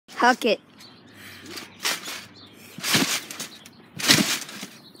Huck it.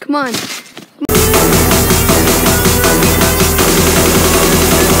 Come on.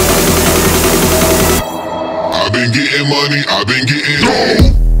 I've been getting money, I've been getting dough.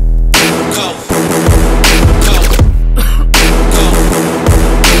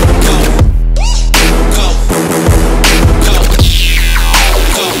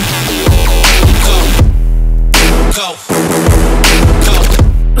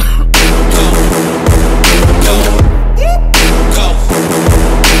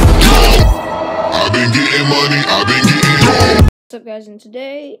 What's up, guys? And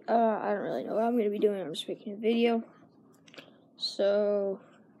today, I don't really know what I'm going to be doing. I'm just making a video. So,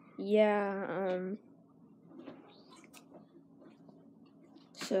 yeah,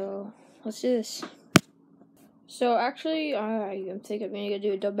 so, let's do this. So, actually, I think I'm going to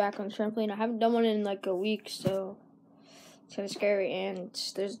do a dub back on the trampoline. I haven't done one in like a week, so it's kind of scary. And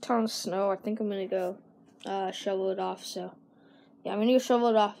there's a ton of snow. I think I'm going to go shovel it off. So, yeah, I'm going to go shovel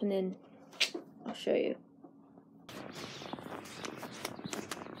it off, and then I'll show you.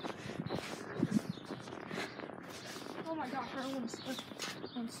 Oh my gosh, I don't want to slip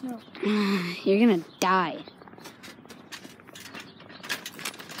on snow. You're gonna die.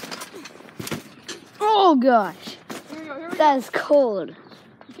 Oh gosh. Here we go. That is cold.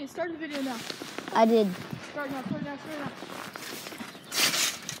 Okay, start the video now. I did. Start now. Okay,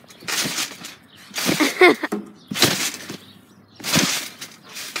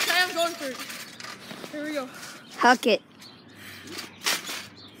 I'm going for it. Here we go. Huck it.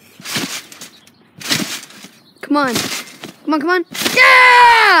 Come on. Come on.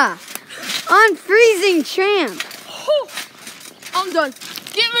 Yeah! On freezing tramp. Oh, I'm done.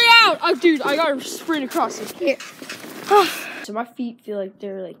 Get me out! Oh, dude, I gotta sprint across this. Here. So my feet feel like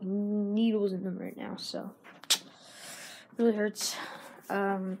there are like needles in them right now, so it really hurts.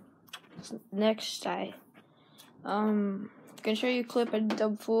 Next, gonna show you a clip I did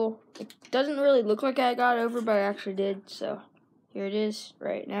dub full. It doesn't really look like I got over, but I actually did. So here it is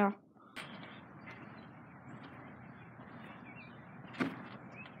right now.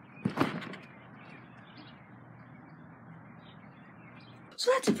 So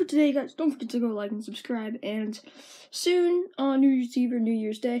that's it for today, guys. Don't forget to go like and subscribe. And soon on New Year's Eve or New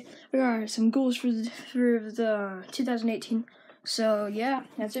Year's Day, we got some goals for the 2018. So yeah,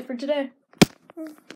 that's it for today.